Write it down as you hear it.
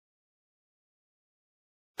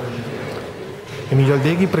Emilio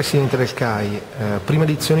Aldeghi, Presidente del CAI. Prima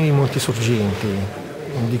edizione di Monti Sorgenti.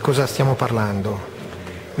 Di cosa stiamo parlando?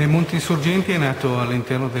 Il Monti Sorgenti è nato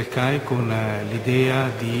all'interno del CAI con l'idea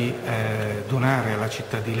di donare alla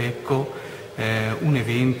città di Lecco un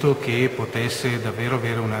evento che potesse davvero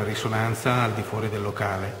avere una risonanza al di fuori del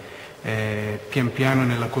locale. Pian piano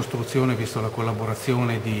nella costruzione, visto la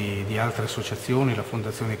collaborazione di altre associazioni, la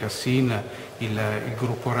Fondazione Cassin, il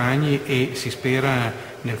Gruppo Ragni, e si spera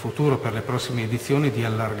nel futuro per le prossime edizioni di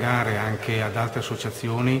allargare anche ad altre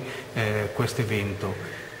associazioni questo evento.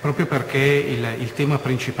 Proprio perché il tema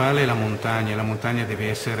principale è la montagna, e la montagna deve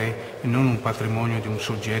essere non un patrimonio di un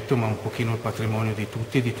soggetto, ma un pochino il patrimonio di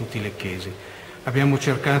tutti e di tutti i lecchesi. Abbiamo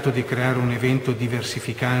cercato di creare un evento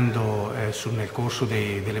diversificando nel corso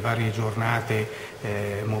delle varie giornate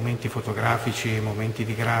momenti fotografici, momenti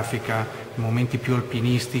di grafica, momenti più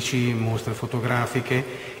alpinistici, mostre fotografiche,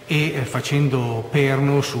 e facendo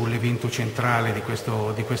perno sull'evento centrale di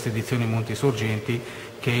questa edizione Monti Sorgenti,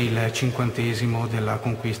 che è il 50° della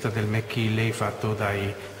conquista del McKinley fatto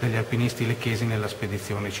dagli alpinisti lecchesi nella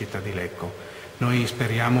spedizione Città di Lecco. Noi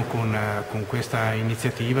speriamo con questa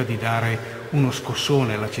iniziativa di dare uno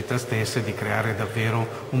scossone alla città stessa e di creare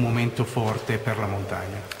davvero un momento forte per la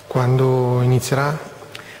montagna. Quando inizierà?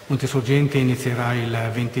 Monti Sorgenti inizierà il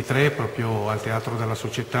 23 proprio al Teatro della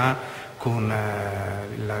Società con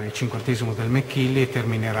il 50° del McKinley e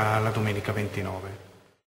terminerà la domenica 29.